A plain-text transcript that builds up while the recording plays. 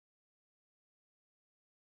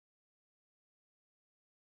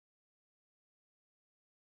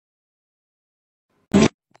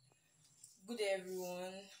Good day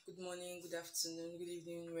everyone, good morning, good afternoon, good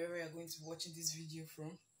evening, wherever you're going to be watching this video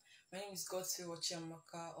from. My name is Vou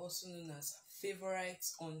Rite, also known as Favorite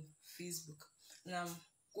on Facebook, and I'm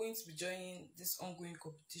going to be joining this ongoing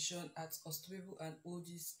competition at Unstoppable and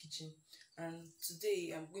Oldies Kitchen. And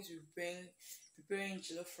today I'm going to be preparing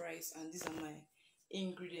jollof rice, and these are my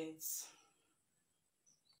ingredients.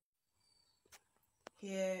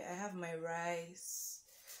 Here I have my rice,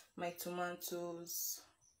 my tomatoes,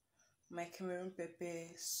 my Cameroon pepper,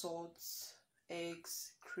 salt,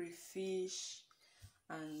 eggs, crayfish,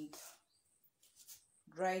 and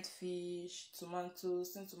dried fish,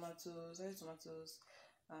 tomatoes, tin tomatoes, red tomatoes,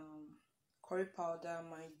 curry powder,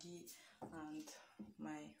 Maggi, and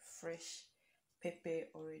my fresh pepper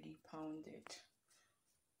already pounded.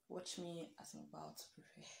 Watch me as I'm about to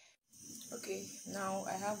prepare. Okay, now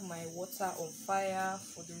I have my water on fire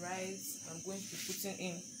for the rice. I'm going to be putting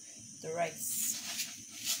in the rice.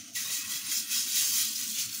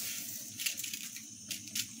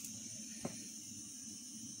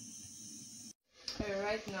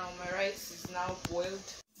 Right now my rice is now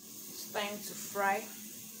boiled. It's time to fry.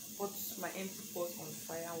 Put my empty pot on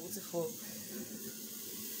fire. I'm waiting for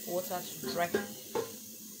water to dry.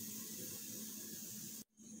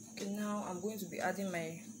 Okay, now I'm going to be adding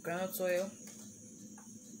my groundnut oil.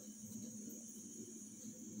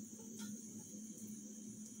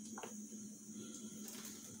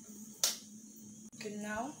 Okay,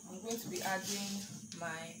 now I'm going to be adding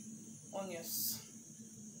my onions.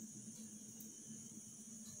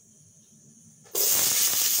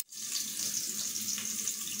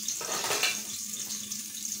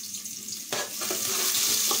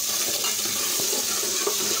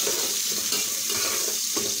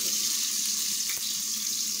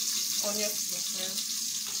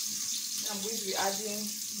 I'm going to be adding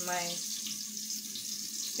my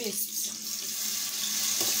paste.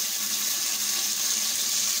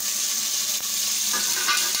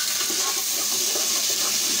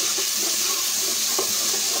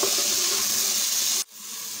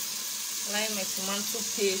 Allowing my tomato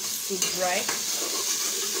paste to dry.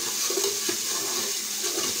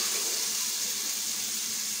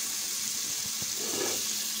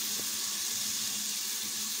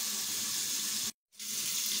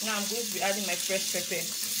 Now I'm going to be adding my fresh pepper.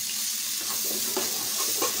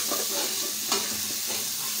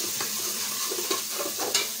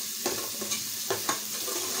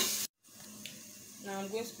 Now I'm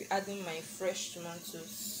going to be adding my fresh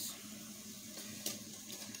tomatoes.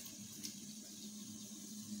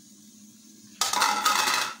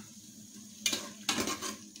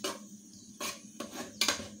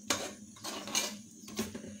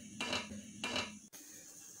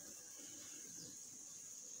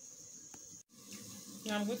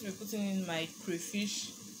 Now I'm going to be putting in my crayfish.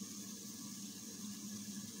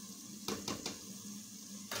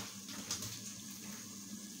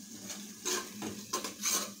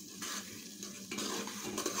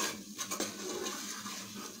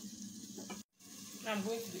 Now I'm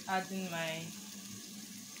going to be adding my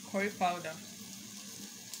curry powder.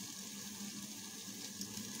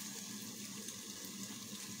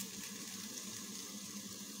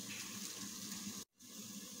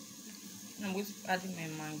 I'm going to be adding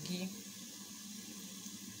my Maggi.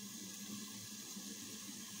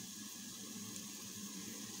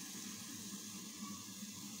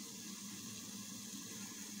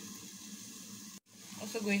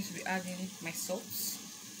 Also going to be adding my salt.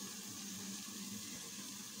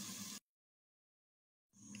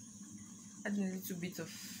 Adding a little bit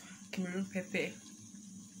of Cameroon pepper.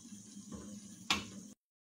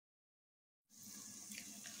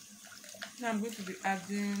 Now I'm going to be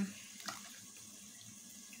adding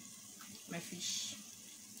my fish.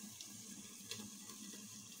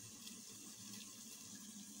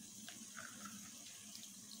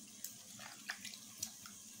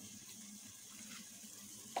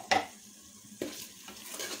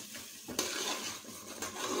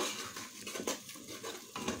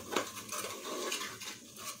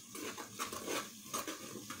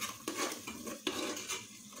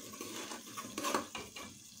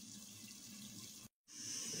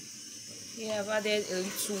 Here I've added a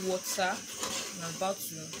little water and I'm about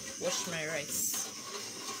to wash my rice.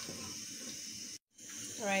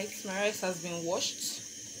 Alright, my rice has been washed.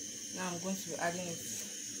 Now I'm going to be adding it.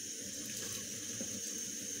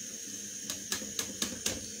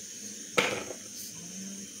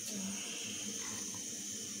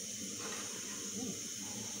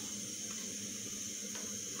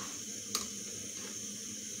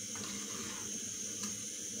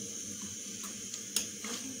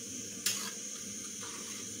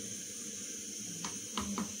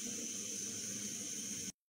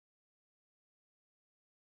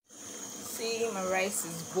 rice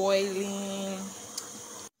is boiling.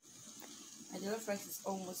 My jollof rice is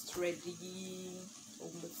almost ready.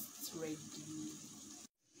 Almost ready.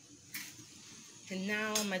 And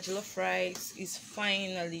now my jollof rice is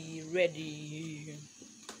finally ready.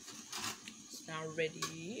 It's now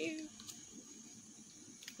ready.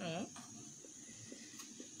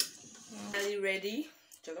 Finally ready.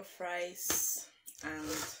 Jollof rice and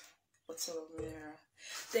bottle of mineral.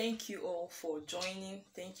 Thank you all for joining.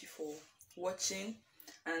 Thank you for watching.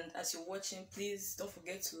 And as you're watching, please don't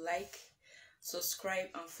forget to like, subscribe,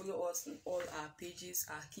 and follow us on all our pages,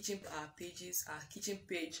 our kitchen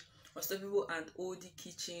page, Unstoppable and Oldie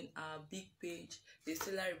Kitchen, our big page, the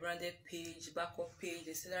Stellar Rebranded page, backup page,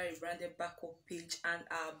 the Stellar Rebranded backup page, and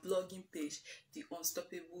our blogging page, the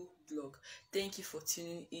Unstoppable blog. Thank you for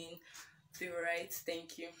tuning in. Vou Rite,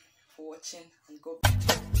 thank you for watching, and God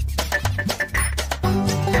bless.